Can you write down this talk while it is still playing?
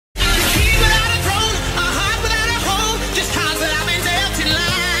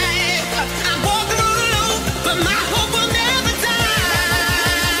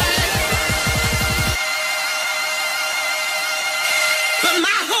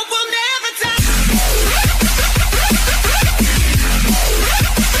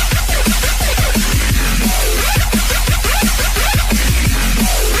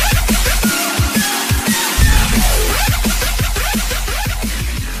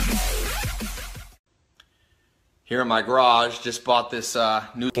Here in my garage, just bought this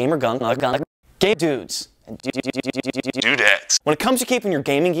new gamer gun. Game dudes. Dudettes. When it comes to keeping your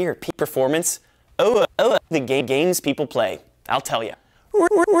gaming gear at peak performance, the games people play, I'll tell you.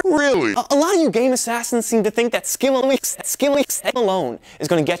 Really? A lot of you game assassins seem to think that skill alone is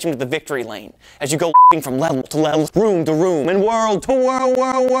going to get you into the victory lane as you go from level to level, room to room, and world to world,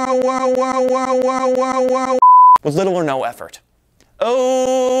 with little or no effort.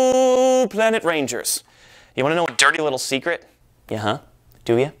 Oh, Planet Rangers. You want to know a dirty little secret? Yeah, huh?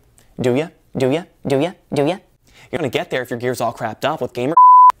 Do ya? Do ya? Do ya? Do ya? Do ya? You're going to get there if your gear's all crapped up with gamer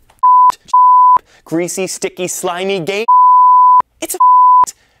greasy, sticky, slimy game. It's a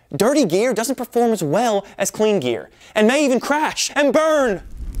dirty gear doesn't perform as well as clean gear, and may even crash and burn.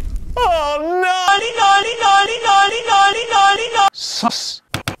 Oh no! Sus.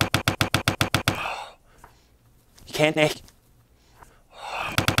 You can't make.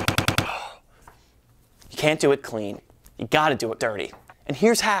 You can't do it clean. You gotta do it dirty. And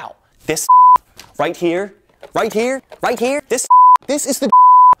here's how. This right here, right here, right here. This is the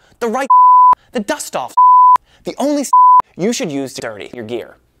right, the dust off. The only you should use to dirty your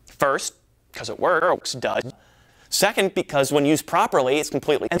gear. First, because it works, does. Second, because when used properly, it's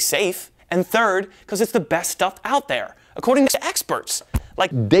completely safe. And third, because it's the best stuff out there, according to experts,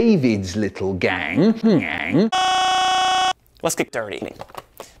 like David's little gang. Let's get dirty.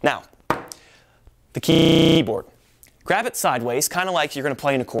 Now, the keyboard. Grab it sideways, kind of like you're going to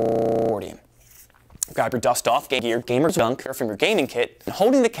play an accordion. Grab your dust-off gamer spunk from your gaming kit, and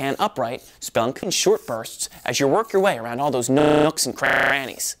holding the can upright, spunk in short bursts as you work your way around all those nooks and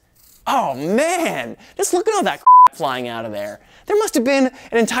crannies. Oh man! Just look at all that flying out of there. There must have been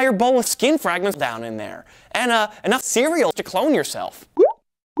an entire bowl of skin fragments down in there, and enough cereal to clone yourself.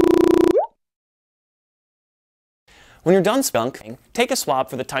 When you're done spunking, take a swab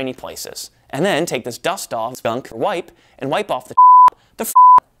for the tiny places, and then take this dust-off spunk wipe and wipe off the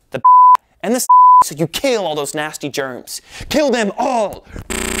and the so you kill all those nasty germs. Kill them all!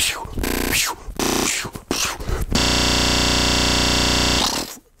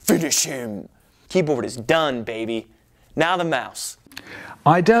 Finish him! Keyboard is done, baby. Now the mouse.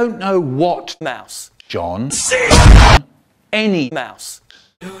 I don't know what Mouse. John. Any Mouse.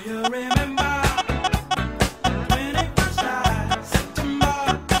 Do you remember?